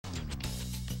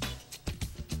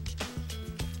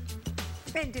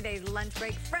In today's lunch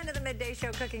break, friend of the Midday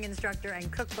Show cooking instructor and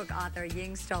cookbook author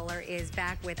Ying is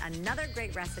back with another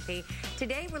great recipe.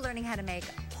 Today we're learning how to make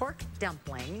pork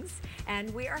dumplings,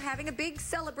 and we are having a big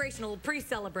celebration, a little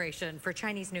pre-celebration for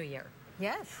Chinese New Year.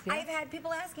 Yes. I've had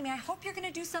people asking me, I hope you're going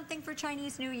to do something for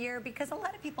Chinese New Year, because a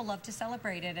lot of people love to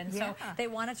celebrate it, and so they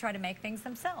want to try to make things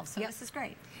themselves. So this is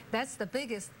great. This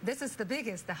is the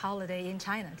biggest holiday in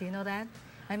China. Do you know that?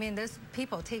 I mean, there's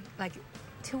people take like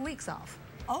 2 weeks off.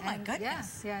 Oh my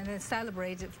goodness. Yeah, and they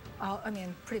celebrate,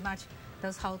 pretty much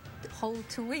those whole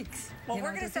 2 weeks. Well,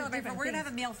 we're going to celebrate, but we're going to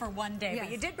have a meal for one day. Yes.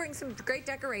 But you did bring some great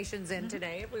decorations in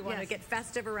today. We want to get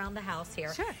festive around the house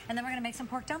here. Sure. And then we're going to make some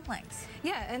pork dumplings.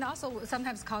 Yeah, and also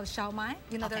sometimes called Shao Mai.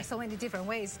 You know, there's so many different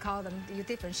ways to call them,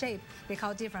 different shape. They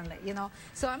call differently, you know.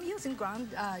 So I'm using ground,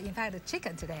 in fact,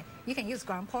 chicken today. You can use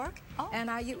ground pork, and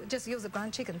I just use the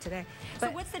ground chicken today. But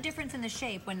so what's the difference in the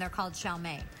shape when they're called Shao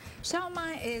Mai? Shao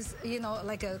Mai is, you know,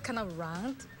 like a kind of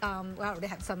round. Well, they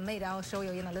have some made. I'll show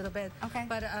you in a little bit. Okay.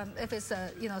 But if it's,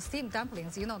 you know, steamed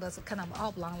dumplings, you know, those kind of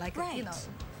oblong, like, you know.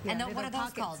 Yeah, and what are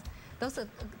those called? Those are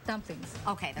dumplings.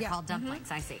 Okay, they're called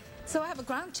dumplings. I see. So I have a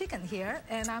ground chicken here,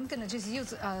 and I'm going to just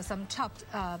use some chopped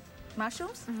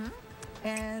mushrooms.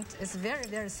 And it's very,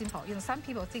 very simple. You know, some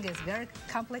people think it's very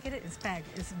complicated. In fact,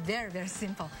 it's very, very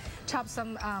simple. Chop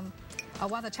some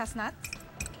water chestnut.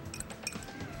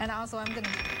 And also I'm going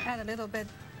to add a little bit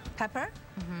pepper,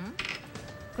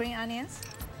 green onions.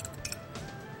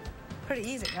 Pretty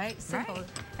easy, right? Simple. Right.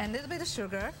 And a little bit of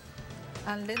sugar,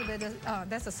 a little bit of,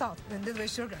 that's the salt, and a little bit of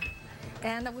sugar.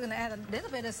 And we're going to add a little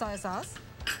bit of soy sauce.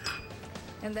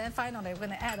 And then finally, we're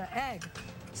going to add an egg.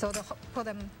 So to put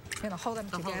them, you know, hold them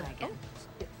together.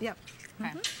 Yep.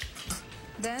 Okay.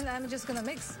 Then I'm just going to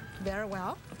mix very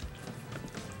well.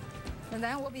 And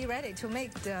then we'll be ready to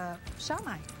make the Shao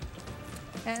Mai.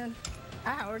 And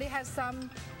I already have some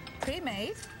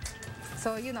pre-made.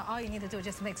 So, you know, all you need to do is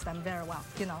just mix them very well,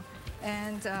 you know.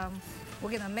 And we're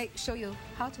going to show you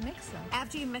how to mix them.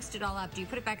 After you mixed it all up, do you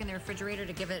put it back in the refrigerator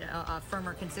to give it a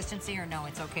firmer consistency, or no,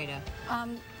 it's okay to?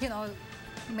 You know,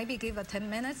 maybe give it 10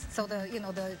 minutes so the, you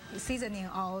know, the seasoning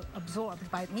all absorbed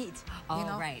by meat. Oh, you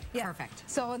know? right. Yeah. Perfect.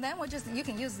 So then you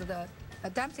can use the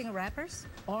dumpling wrappers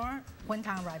or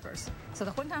wonton wrappers. So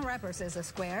the wonton wrappers is a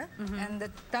square, and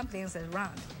the dumplings is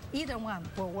round. Either one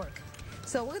will work.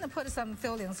 So we're going to put some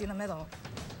fillings in the middle.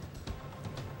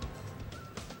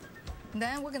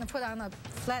 Then we're going to put on a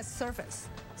flat surface.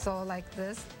 So like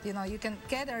this, you know, you can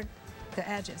gather the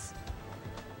edges.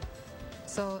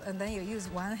 So, and then you use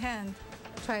one hand,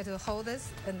 try to hold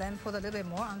this, and then put a little bit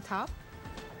more on top.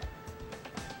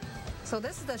 So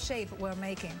this is the shape we're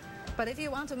making. But if you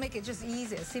want to make it just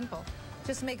easy, simple,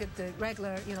 just make it the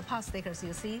regular, you know, pot stickers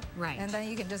you see. Right. And then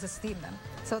you can just steam them.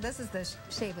 So this is the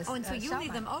shape. Oh, and so you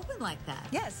leave them open like that?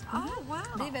 Yes. Oh, wow.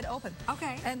 Leave it open.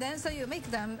 Okay. And then so you make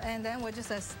them, and then we'll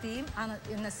just steam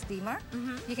in a steamer.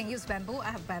 You can use bamboo.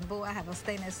 I have bamboo. I have a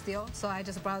stainless steel. So I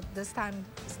just brought this time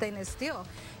stainless steel.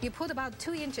 You put about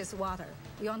 2 inches water.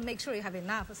 You want to make sure you have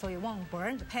enough so you won't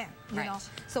burn the pan, you know.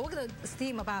 So we're going to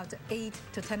steam about 8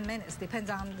 to 10 minutes,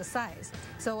 depends on the size.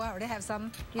 So I already have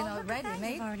some, you know,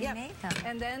 ready-made. You've already made them.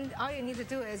 And then all you need to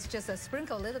do is just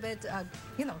sprinkle a little bit,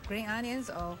 you know, green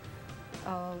onions or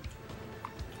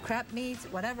crab meat,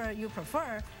 whatever you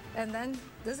prefer. And then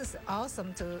this is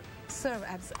awesome to serve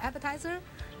as appetizer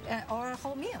or a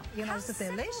whole meal. You know, How it's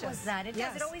delicious. simple is that? It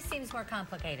does. It always seems more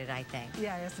complicated, I think.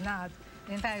 Yeah, it's not.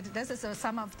 In fact, this is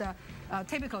some of the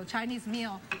typical Chinese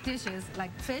meal dishes,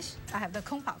 like fish. I have the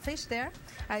kung pao fish there.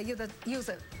 I use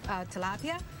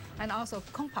tilapia and also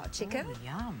kung pao chicken. Ooh,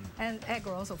 yum. And egg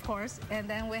rolls, of course. And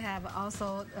then we have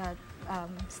also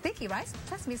sticky rice,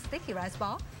 sesame sticky rice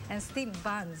ball, and steamed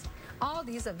buns. All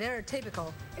these are very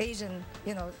typical Asian,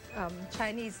 you know,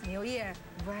 Chinese New Year.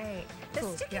 Right. The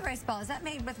sticky rice ball, is that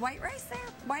made with white rice there?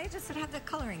 Why does it have the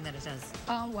coloring that it does?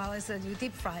 Well, it's you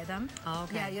deep fry them. Oh,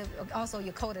 okay. Yeah,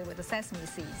 you coat it with the sesame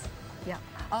seeds. Yeah.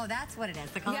 Oh, that's what it is.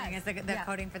 The coloring is the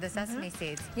coating for the sesame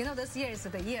seeds. You know, this year is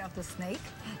the year of the snake.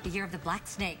 The year of the black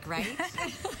snake, right?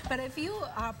 But if you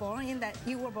were born in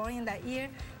that year,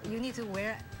 you need to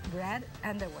wear red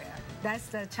underwear. That's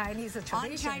the Chinese tradition.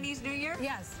 On Chinese New Year?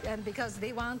 Yes, and because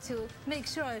they want to make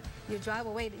sure you drive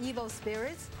away the evil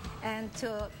spirits and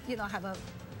to, you know, have a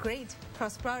great,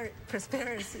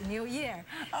 prosperous New Year.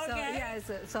 Okay.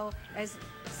 So as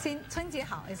春节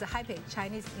好 is a happy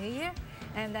Chinese New Year,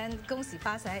 and then 恭喜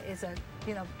发财 is a,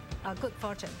 you know, a good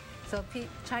fortune. So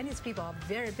Chinese people are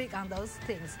very big on those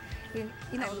things. You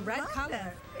know, red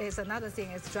color is another thing.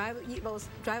 It's drive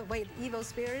away evil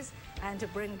spirits and to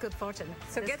bring good fortune.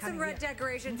 So get some red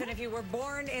decorations, and if you were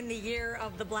born in the year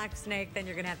of the black snake, then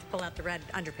you're going to have to pull out the red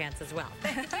underpants as well.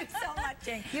 Thank you so much,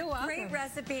 Ying. You're welcome. Great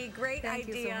recipe, great Thank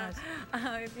idea. You so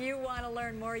much. If you want to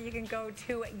learn more, you can go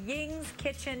to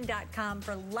yingskitchen.com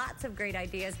for lots of great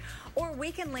ideas, or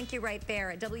we can link you right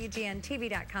there at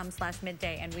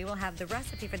WGN-TV.com/midday, and we will have the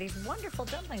recipe for these wonderful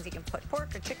dumplings. You can put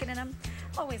pork or chicken in them.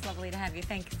 Always lovely to have you.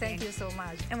 Thank you. Thank you so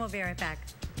much. And we'll be right back.